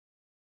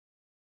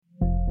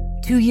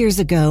2 years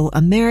ago,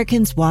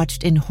 Americans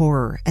watched in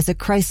horror as a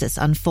crisis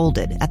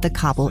unfolded at the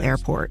Kabul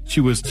airport.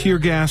 She was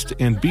tear-gassed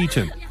and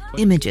beaten.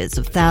 Images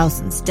of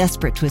thousands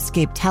desperate to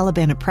escape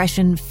Taliban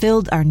oppression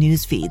filled our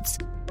news feeds.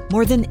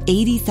 More than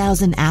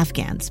 80,000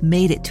 Afghans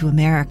made it to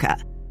America.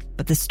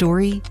 But the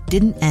story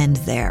didn't end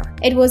there.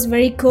 It was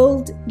very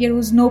cold. There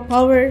was no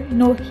power,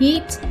 no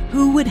heat.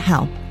 Who would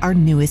help our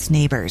newest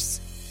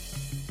neighbors?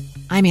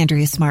 I'm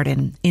Andrea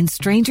Smartin. In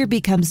Stranger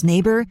Becomes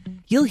Neighbor,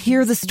 you'll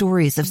hear the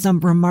stories of some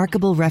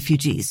remarkable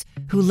refugees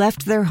who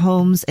left their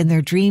homes and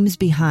their dreams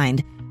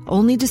behind,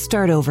 only to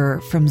start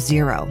over from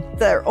zero.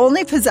 Their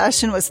only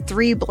possession was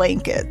 3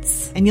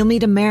 blankets. And you'll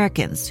meet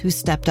Americans who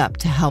stepped up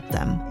to help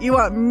them. You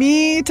want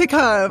me to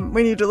come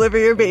when you deliver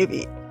your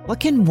baby. What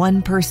can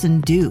one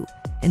person do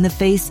in the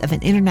face of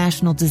an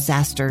international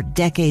disaster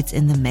decades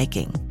in the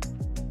making?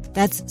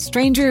 That's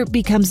Stranger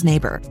Becomes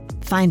Neighbor.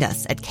 Find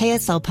us at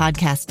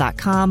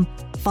kslpodcast.com.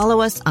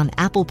 Follow us on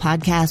Apple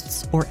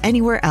Podcasts or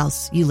anywhere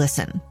else you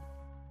listen.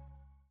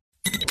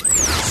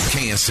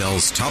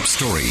 KSL's top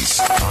stories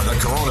on the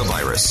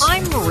coronavirus.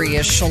 I'm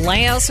Maria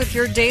Shilaos with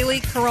your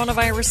daily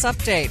coronavirus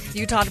update.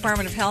 Utah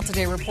Department of Health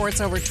today reports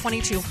over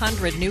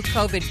 2,200 new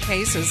COVID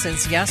cases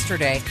since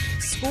yesterday.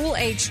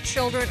 School-aged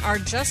children are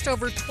just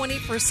over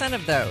 20%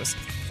 of those.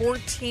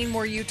 14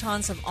 more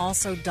Utahns have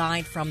also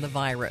died from the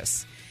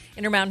virus.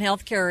 Intermountain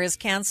Healthcare is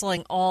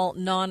canceling all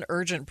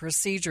non-urgent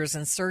procedures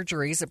and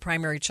surgeries at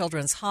Primary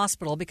Children's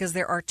Hospital because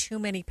there are too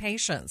many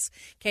patients.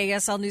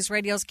 KSL News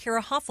Radio's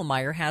Kira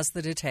Hoffelmeyer has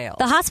the details.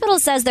 The hospital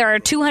says there are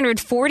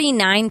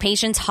 249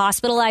 patients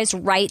hospitalized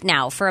right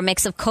now for a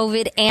mix of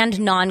COVID and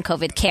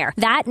non-COVID care.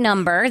 That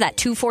number, that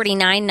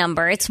 249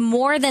 number, it's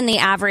more than the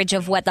average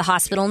of what the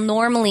hospital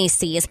normally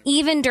sees,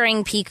 even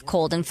during peak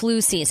cold and flu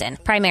season.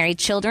 Primary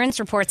Children's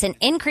reports an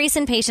increase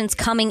in patients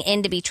coming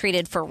in to be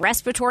treated for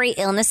respiratory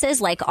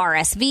illnesses like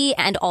RSV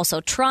and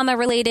also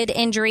trauma-related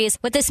injuries.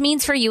 What this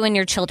means for you and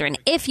your children,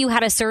 if you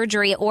had a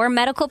surgery or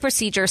medical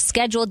procedure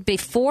scheduled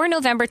before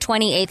November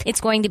 28th,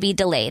 it's going to be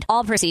delayed.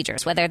 All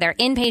procedures, whether they're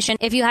inpatient,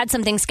 if you had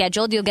something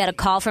scheduled, you'll get a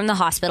call from the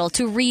hospital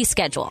to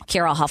reschedule.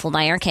 Kira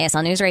Hoffelmeyer,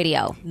 KSL News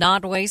Radio.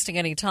 Not wasting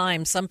any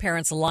time, some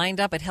parents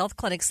lined up at health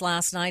clinics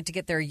last night to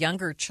get their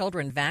younger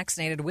children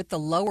vaccinated with the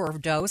lower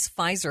dose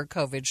Pfizer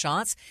COVID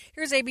shots.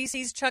 Here's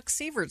ABC's Chuck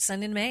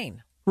Sievertson in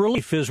Maine.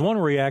 Relief is one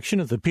reaction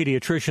at the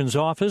pediatrician's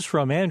office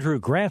from Andrew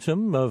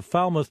Grantham of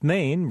Falmouth,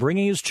 Maine,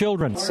 bringing his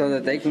children. So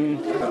that they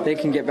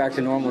can get back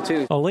to normal,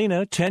 too.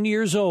 Alina, 10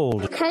 years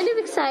old. Kind of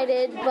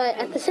excited, but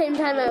at the same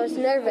time I was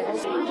nervous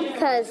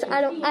because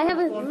I have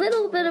a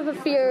little bit of a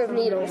fear of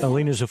needles.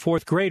 Alina's a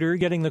 4th grader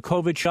getting the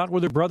COVID shot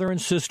with her brother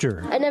and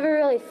sister. I never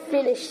really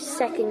finished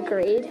 2nd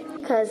grade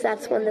because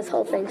that's when this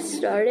whole thing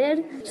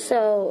started.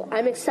 So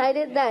I'm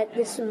excited that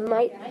this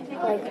might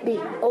be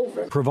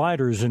over.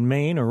 Providers in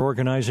Maine are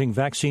organizing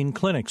vaccine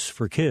clinics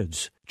for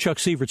kids. Chuck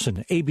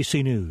Sievertson,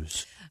 ABC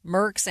News.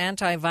 Merck's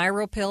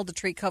antiviral pill to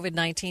treat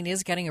COVID-19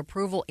 is getting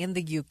approval in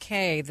the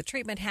UK. The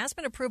treatment has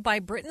been approved by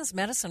Britain's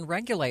medicine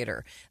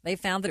regulator. They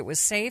found that it was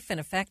safe and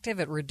effective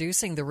at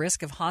reducing the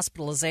risk of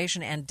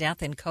hospitalization and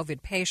death in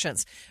COVID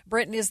patients.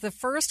 Britain is the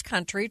first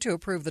country to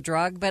approve the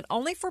drug, but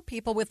only for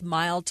people with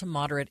mild to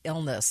moderate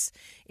illness.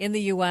 In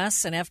the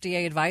U.S., an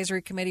FDA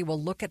advisory committee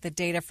will look at the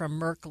data from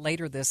Merck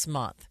later this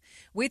month.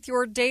 With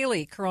your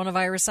daily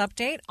coronavirus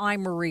update,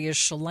 I'm Maria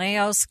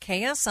Shilaos,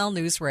 KSL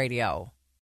News Radio.